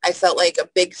 I felt like a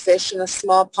big fish in a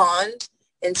small pond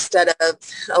instead of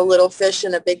a little fish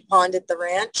in a big pond at the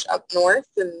ranch up north,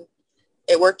 and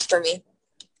it worked for me.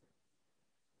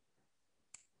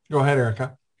 Go ahead,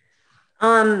 Erica.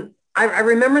 I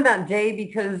remember that day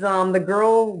because the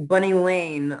girl Bunny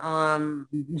Lane,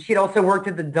 she'd also worked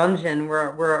at the dungeon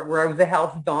where I was a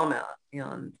house dom at,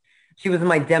 and she was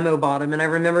my demo bottom. And I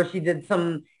remember she did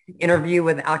some interview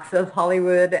with Access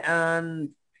Hollywood. And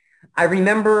I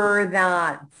remember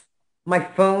that my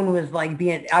phone was like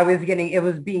it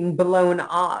was being blown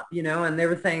up, and they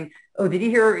were saying, oh, did you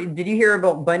hear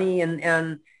about Bunny?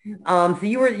 And so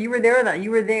you were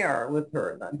there with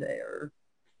her that day, or?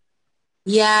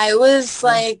 Yeah, it was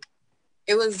like,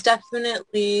 it was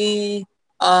definitely,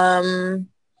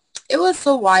 it was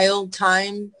a wild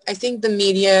time. I think the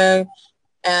media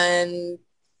and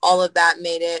all of that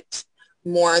made it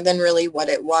more than really what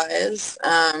it was.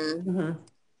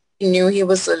 He knew he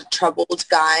was a troubled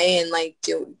guy and like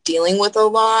dealing with a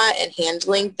lot and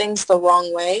handling things the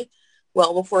wrong way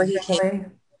well before he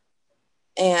came.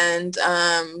 And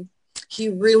he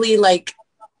really like,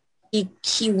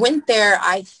 he went there,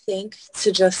 I think,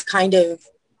 to just kind of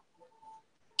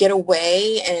get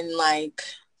away and like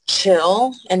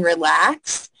chill and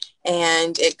relax.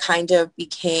 And it kind of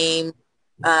became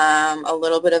a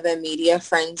little bit of a media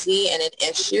frenzy and an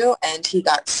issue, and he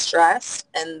got stressed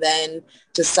and then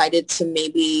decided to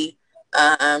maybe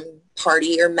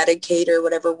party or medicate or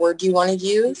whatever word you want to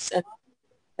use, and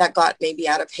that got maybe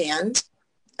out of hand.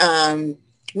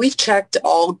 We've checked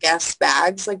all guest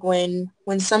bags, like when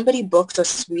somebody booked a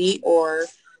suite or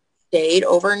stayed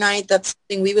overnight, that's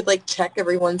something we would like check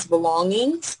everyone's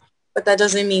belongings, but that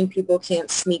doesn't mean people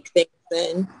can't sneak things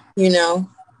in, we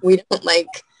don't like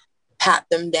pat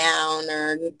them down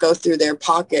or go through their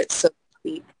pockets, so to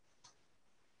speak.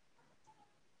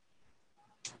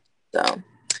 So,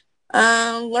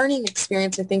 learning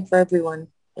experience, I think, for everyone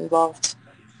involved.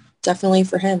 Definitely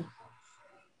for him.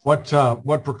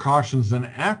 What precautions then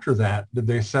after that? Did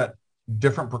they set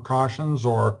different precautions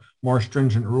or more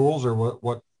stringent rules, or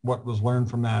what was learned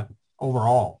from that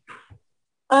overall?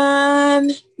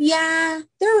 Yeah,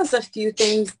 there was a few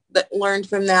things that learned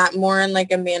from that, more on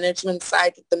like a management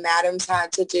side that the madams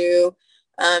had to do.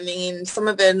 I mean, some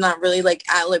of it not really like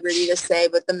at liberty to say,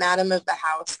 but the madam of the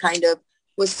house kind of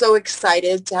was so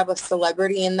excited to have a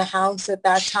celebrity in the house at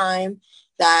that time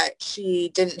that she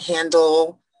didn't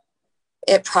handle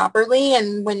it properly.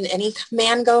 And when any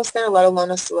man goes there, let alone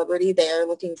a celebrity, they're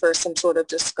looking for some sort of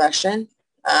discretion.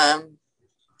 And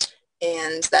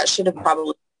that should have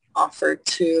probably offered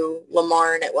to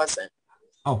Lamar, and it wasn't.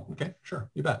 Oh, okay, sure,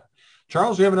 you bet.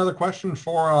 Charles, you have another question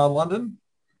for London?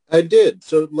 I did.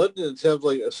 So London, it sounds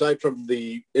like aside from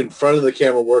the in front of the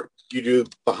camera work, you do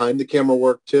behind the camera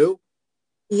work too?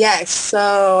 Yes.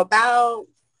 So about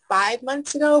 4 or 5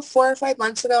 months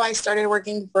ago, I started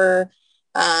working for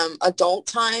Adult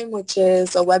Time, which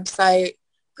is a website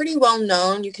pretty well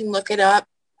known. You can look it up.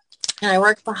 And I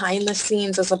work behind the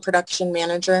scenes as a production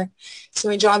manager. So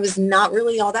my job is not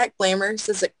really all that glamorous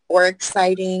or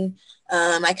exciting.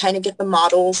 I kind of get the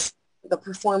models, the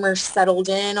performers settled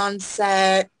in on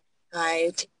set.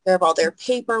 I take care of all their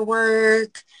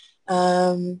paperwork,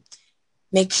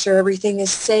 make sure everything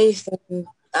is safe, and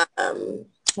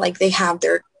like they have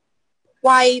their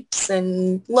wipes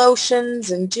and lotions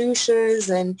and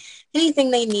douches and anything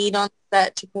they need on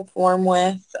set to perform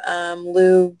with,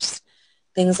 lubes,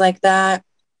 things like that.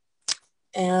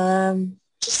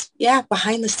 Just, yeah,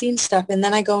 behind the scenes stuff. And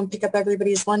then I go and pick up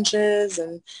everybody's lunches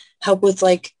and help with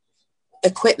like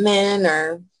equipment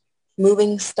or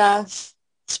moving stuff.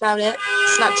 That's about it.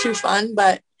 It's not too fun,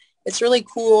 but it's really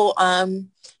cool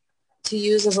to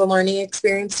use as a learning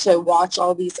experience to watch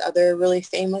all these other really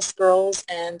famous girls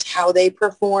and how they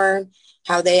perform,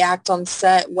 how they act on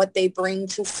set, what they bring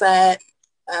to set,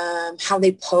 how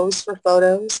they pose for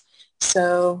photos.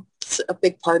 So it's a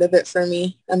big part of it for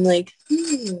me. I'm like,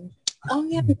 oh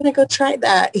yeah, I'm gonna go try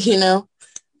that,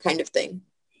 kind of thing.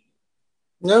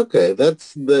 Okay,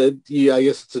 I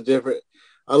guess it's a different,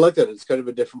 I like that. It's kind of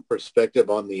a different perspective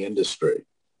on the industry.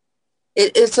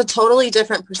 It's a totally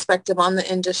different perspective on the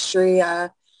industry.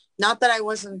 Not that I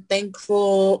wasn't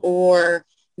thankful or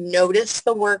noticed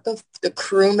the work of the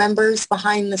crew members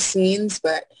behind the scenes,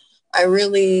 but I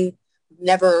really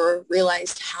never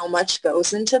realized how much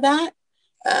goes into that.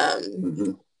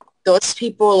 Those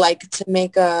people like to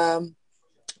make a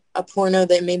porno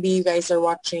that maybe you guys are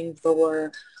watching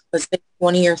for, let's say,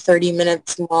 20 or 30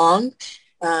 minutes long.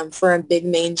 For a big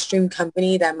mainstream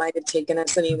company, that might have taken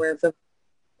us anywhere from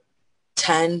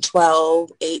 10,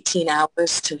 12, 18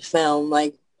 hours to film,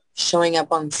 like showing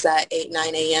up on set 8,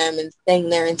 9 a.m. and staying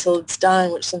there until it's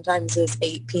done, which sometimes is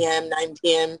 8 p.m., 9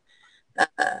 p.m.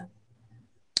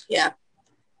 Yeah,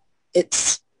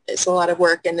 it's a lot of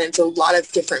work, and it's a lot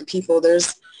of different people.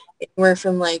 There's anywhere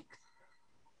from like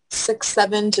 6,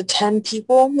 7 to 10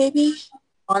 people maybe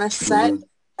on a set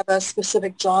have a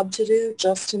specific job to do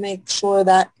just to make sure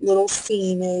that little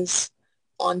scene is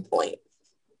on point.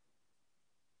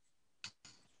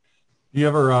 You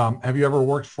ever have you ever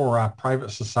worked for a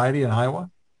private society in Iowa?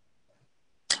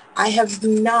 I have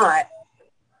not.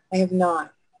 I have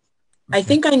not. I Okay.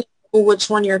 think I know which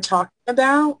one you're talking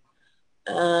about.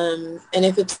 And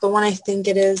if it's the one I think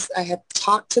it is, I have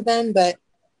talked to them, but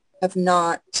have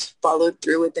not followed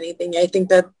through with anything. I think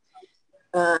that's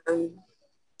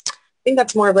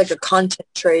more of like a content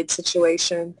trade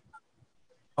situation.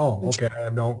 Oh, okay. I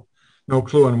have no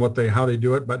clue on how they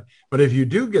do it, but if you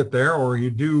do get there or you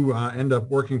do end up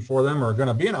working for them or going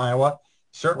to be in Iowa,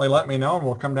 certainly let me know and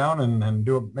we'll come down and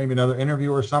do maybe another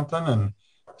interview or something and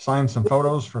sign some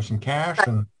photos for some cash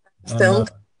and Film.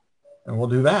 and we'll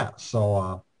do that.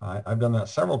 So I've done that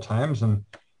several times and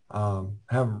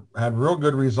have had real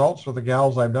good results with the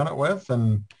gals I've done it with,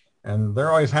 and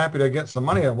they're always happy to get some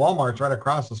money at Walmart's right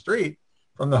across the street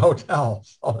from the hotel.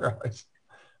 So they're always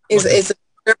Is it a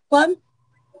strip club?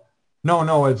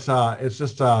 no, it's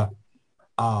just the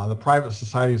private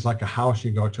society is like a house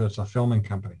you go to. It's a filming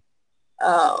company.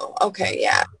 Oh, okay,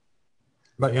 yeah.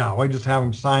 But yeah, we just have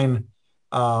them sign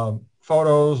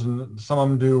photos, and some of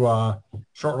them do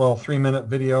short little 3-minute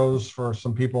videos for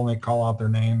some people, and they call out their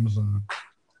names. And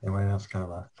anyway, that's kind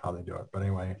of how they do it. But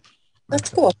anyway, That's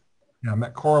cool. Yeah, I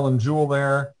met Coral and Jewel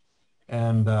there,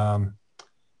 and a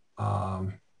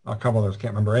couple others,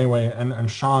 can't remember. Anyway, and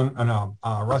Sean and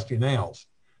Rusty Nails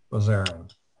was there,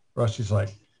 and Rusty's like,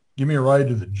 "Give me a ride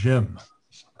to the gym."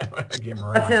 So I gave him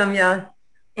a That's ride. him, yeah.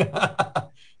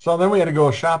 So then we had to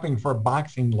go shopping for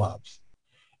boxing gloves.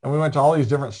 And we went to all these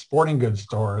different sporting goods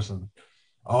stores and,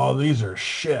 oh, these are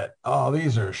shit. Oh,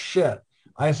 these are shit.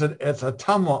 I said, it's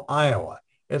Ottumwa, Iowa.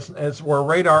 It's where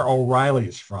Radar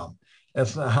O'Reilly's from.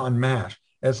 It's not on MASH.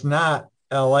 It's not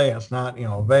LA. It's not,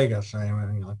 Vegas or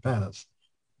anything like that.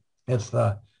 It's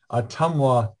the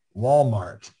Ottumwa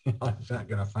Walmart. I'm not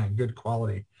going to find good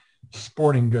quality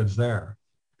sporting goods there.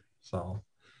 So.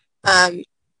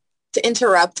 To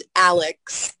interrupt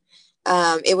Alex,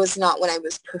 it was not when I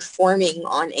was performing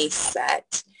on a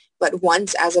set, but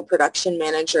once as a production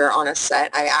manager on a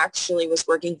set, I actually was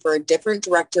working for a different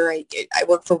director. I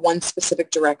worked for one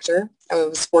specific director. I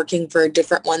was working for a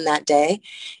different one that day.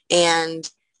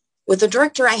 And with the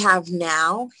director I have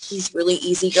now, he's really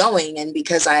easygoing. And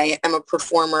because I am a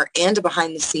performer and a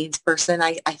behind the scenes person,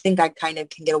 I think I kind of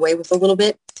can get away with a little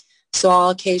bit. So I'll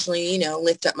occasionally,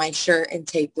 lift up my shirt and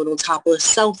take little topless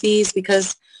selfies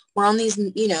because we're on these,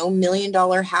 $1 million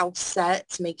house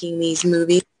sets making these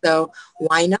movies. So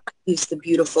why not use the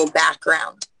beautiful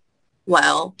background?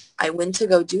 Well, I went to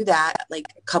go do that like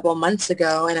a couple of months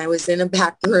ago, and I was in a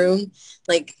back room,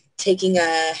 like taking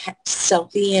a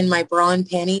selfie in my bra and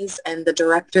panties, and the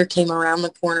director came around the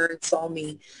corner and saw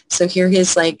me. So here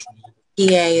his PA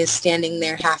is standing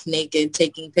there half naked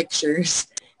taking pictures.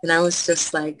 And I was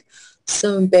just like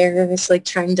so embarrassed, like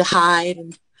trying to hide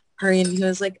and hurry. And he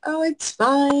was like, oh, it's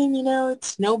fine.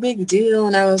 It's no big deal.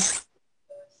 And I was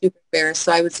super embarrassed.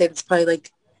 So I would say that's probably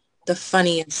like the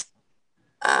funniest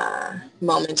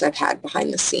moment I've had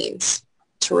behind the scenes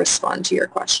to respond to your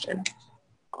question.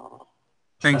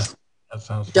 Thanks. That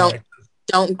sounds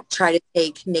Don't try to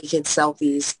take naked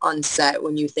selfies on set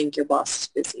when you think your boss is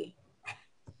busy.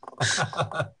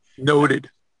 Noted.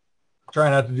 Try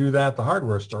not to do that at the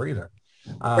hardware store either.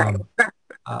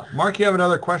 Mark, you have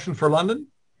another question for London?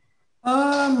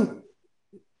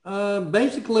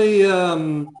 Basically,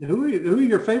 who are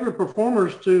your favorite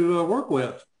performers to work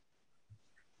with?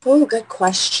 Oh, good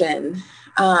question.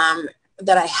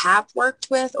 That I have worked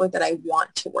with or that I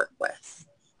want to work with?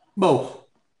 Both.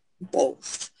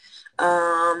 Both.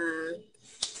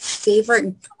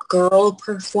 Favorite girl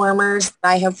performers that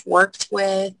I have worked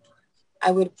with, I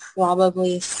would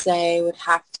probably say would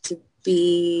have to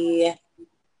be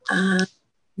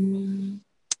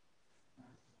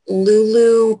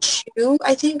Lulu Chu,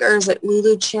 I think, or is it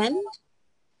Lulu Chen?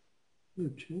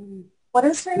 What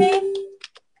is her name?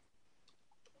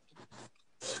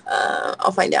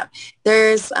 I'll find out.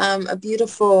 There's a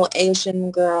beautiful Asian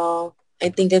girl. I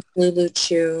think it's Lulu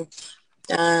Chu.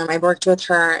 I worked with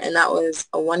her, and that was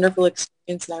a wonderful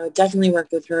experience, and I would definitely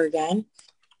work with her again.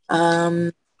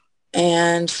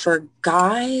 And for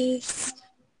guys,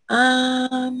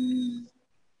 I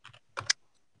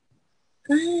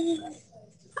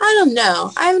don't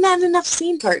know. I haven't had enough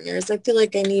scene partners. I feel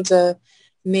like I need to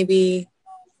maybe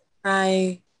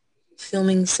try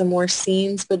filming some more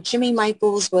scenes. But Jimmy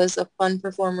Michaels was a fun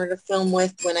performer to film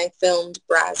with when I filmed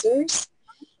Brazzers.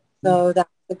 So that's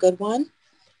a good one.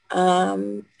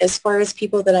 As far as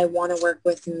people that I want to work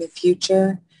with in the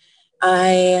future,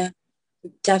 I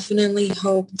definitely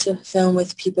hope to film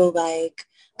with people like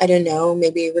I don't know,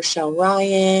 maybe Rochelle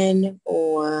Ryan,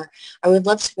 or I would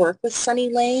love to work with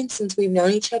Sunny Lane since we've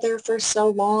known each other for so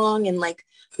long. And like,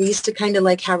 we used to kind of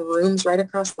like have rooms right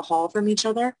across the hall from each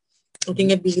other. I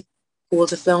think it'd be cool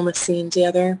to film a scene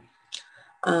together.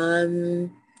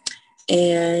 And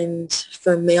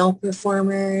for male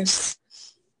performers,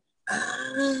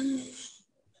 I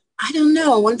don't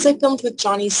know. Once I filmed with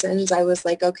Johnny Sins, I was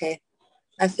like, okay,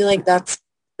 I feel like that's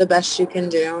the best you can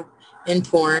do in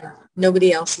porn.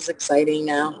 Nobody else is exciting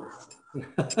now.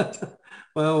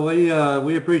 Well,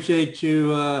 we appreciate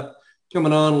you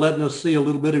coming on, letting us see a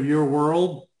little bit of your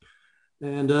world.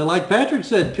 And like Patrick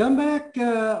said, come back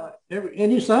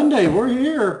any Sunday. We're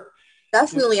here.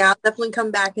 Definitely. I'll definitely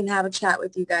come back and have a chat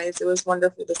with you guys. It was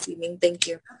wonderful this evening. Thank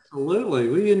you. Absolutely.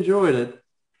 We enjoyed it.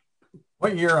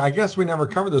 What year? I guess we never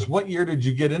covered this. What year did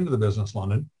you get into the business,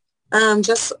 London?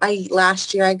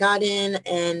 Last year I got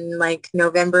in like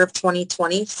November of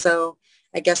 2020. So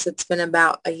I guess it's been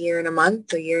about a year and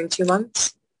 2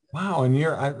 months. Wow. And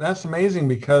that's amazing,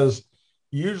 because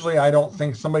usually I don't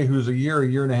think somebody who's a year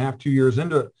and a half, 2 years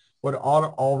into it would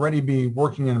already be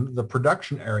working in the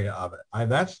production area of it.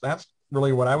 That's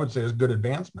really what I would say is good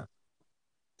advancement.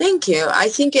 Thank you. I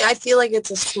feel like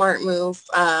it's a smart move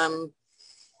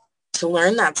to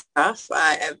learn that stuff.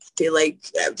 I feel like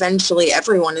eventually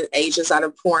everyone ages out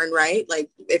of porn, right? Like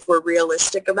if we're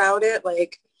realistic about it,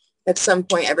 like at some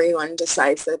point everyone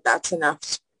decides that that's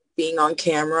enough being on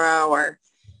camera, or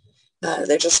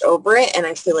they're just over it. And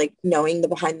I feel like knowing the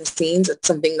behind the scenes, it's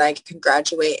something that I can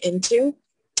graduate into.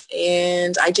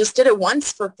 And I just did it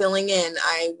once for filling in.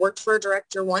 I worked for a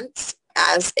director once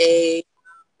as a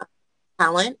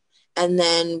talent, and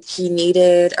then he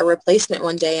needed a replacement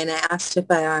one day, and I asked if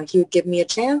he would give me a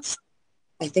chance.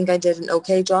 I think I did an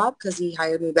okay job because he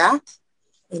hired me back,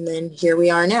 and then here we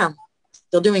are now,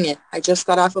 still doing it. I just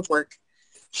got off of work.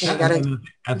 At the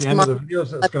end of the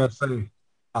videos, it's going to say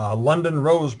London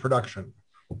Rose Production,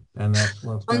 and that's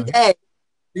what's going to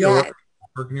be.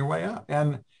 Working your way up,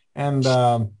 and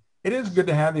it is good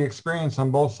to have the experience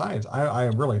on both sides. I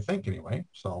really think anyway.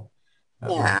 So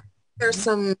yeah, there's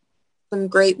some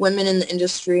great women in the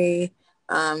industry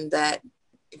that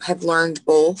have learned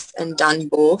both and done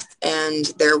both, and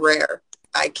they're rare.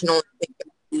 I can only think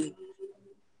of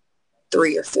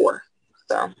 3 or 4.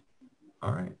 So,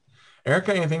 all right,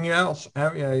 Erica, anything else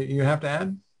you have to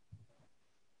add?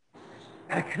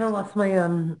 I kind of lost my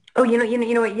Oh, you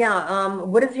know what? Yeah.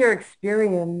 What is your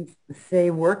experience, say,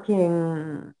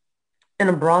 working in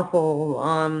a brothel?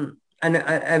 And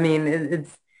I mean,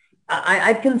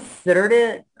 I've considered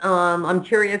it. I'm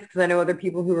curious because I know other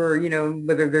people who are,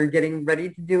 whether they're getting ready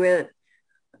to do it.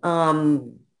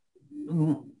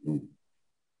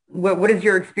 What has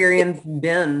your experience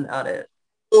been at it?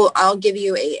 Well, I'll give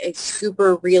you a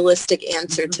super realistic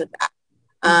answer to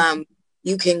that.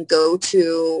 You can go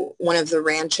to one of the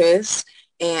ranches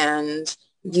and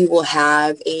you will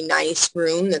have a nice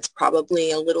room that's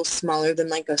probably a little smaller than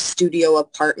like a studio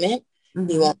apartment.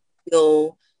 Mm-hmm.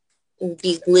 You'll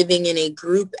be living in a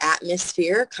group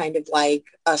atmosphere, kind of like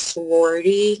a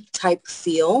sorority type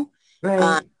feel.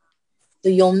 Right. So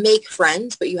you'll make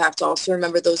friends, but you have to also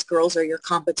remember those girls are your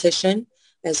competition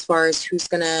as far as who's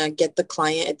going to get the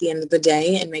client at the end of the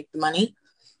day and make the money.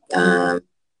 And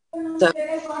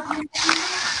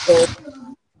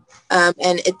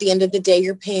at the end of the day,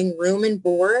 you're paying room and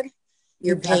board.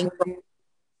 You're paying for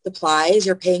supplies.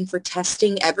 You're paying for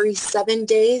testing every 7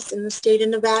 days in the state of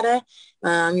Nevada.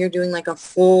 You're doing like a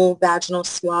full vaginal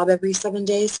swab every 7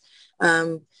 days.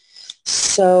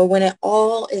 So when it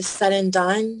all is said and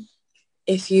done,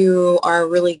 if you are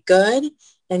really good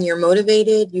and you're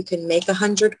motivated, you can make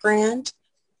 $100,000.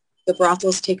 The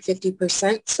brothels take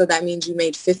 50%. So that means you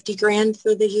made $50,000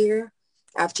 for the year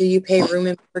after you pay room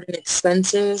and board and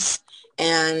expenses,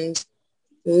 and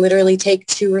literally take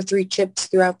 2 or 3 trips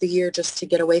throughout the year just to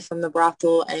get away from the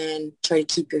brothel and try to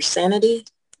keep your sanity.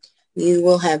 You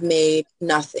will have made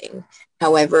nothing.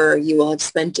 However, you will have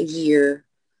spent a year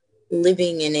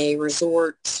living in a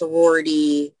resort,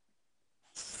 sorority,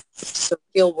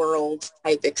 surreal world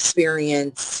type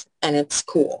experience, and it's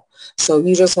cool. So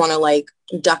you just want to like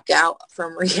duck out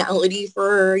from reality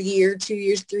for a year, 2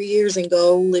 years, 3 years, and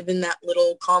go live in that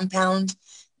little compound.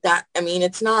 That, I mean,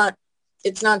 it's not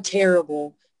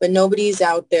terrible, but nobody's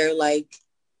out there like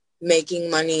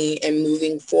making money and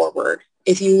moving forward.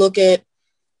 If you look at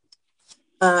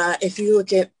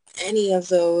many of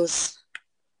those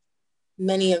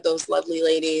lovely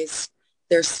ladies,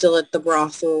 they're still at the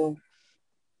brothel.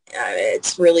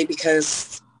 It's really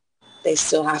because they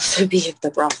still have to be at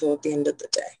the brothel at the end of the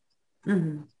day.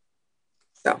 Mm-hmm.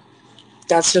 So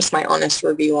that's just my honest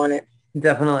review on it.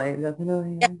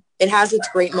 Definitely. Yeah, it has its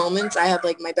great moments. I have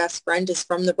like my best friend is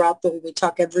from the brothel. We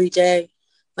talk every day.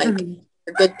 Like there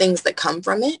are good things that come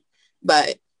from it,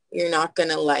 but you're not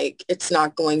gonna like, it's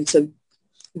not going to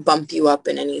bump you up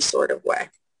in any sort of way.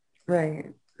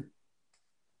 Right.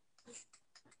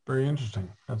 Very interesting.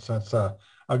 That's a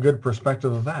good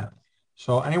perspective of that.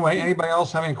 So anyway, anybody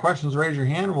else have any questions, raise your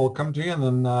hand. We'll come to you. And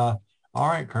then, all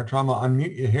right, Cartron, I'll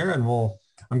unmute you here. And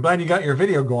I'm glad you got your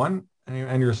video going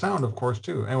and your sound, of course,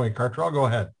 too. Anyway, Cartron, go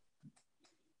ahead.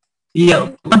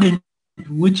 Yeah, London,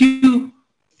 would you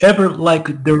ever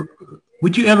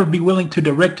be willing to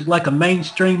direct like a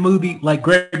mainstream movie like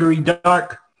Gregory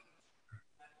Dark?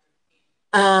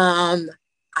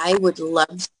 I would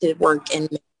love to work in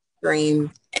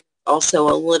mainstream. Also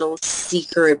a little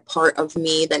secret part of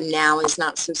me that now is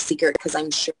not so secret because I'm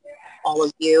sure all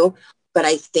of you, but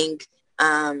I think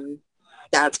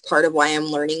that's part of why I'm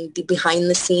learning the behind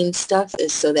the scenes stuff,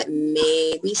 is so that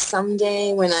maybe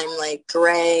someday when I'm like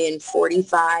gray and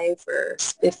 45 or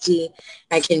 50,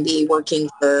 I can be working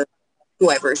for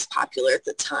whoever's popular at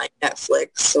the time,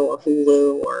 Netflix or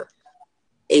Hulu or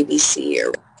ABC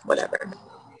or whatever.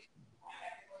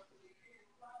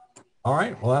 All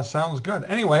right. Well, that sounds good.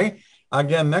 Anyway,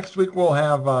 again, next week we'll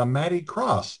have Maddie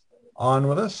Cross on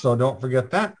with us. So don't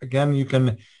forget that. Again, you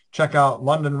can check out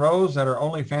London Rose at our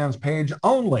OnlyFans page,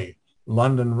 only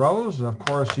London Rose. And of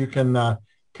course, you can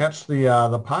catch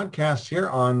the podcast here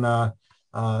on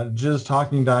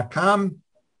jizztalking.com.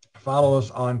 Follow us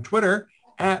on Twitter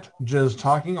at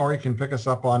jizztalking, or you can pick us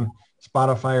up on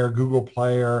Spotify or Google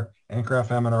Play or Anchor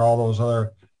FM and all those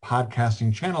other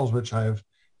podcasting channels, which I've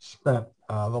spent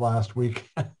the last week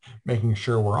making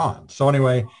sure we're on. So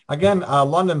anyway, again,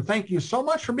 London, thank you so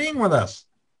much for being with us.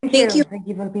 Thank you. Thank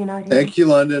you for being out here. Thank you,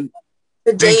 London.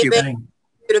 To David, Thank thank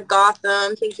you to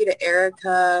Gotham, thank you to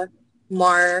Erica,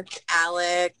 Mark,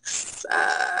 Alex,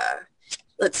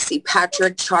 let's see,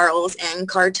 Patrick, Charles, and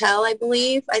Cartel, I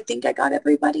believe. I think I got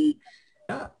everybody.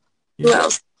 Yeah. Who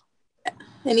else?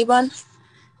 Anyone?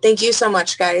 Thank you so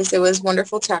much, guys. It was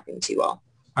wonderful talking to you all.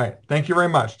 All right. Thank you very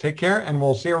much. Take care, and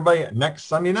we'll see everybody next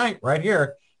Sunday night right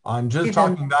here on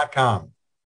jizztalking.com.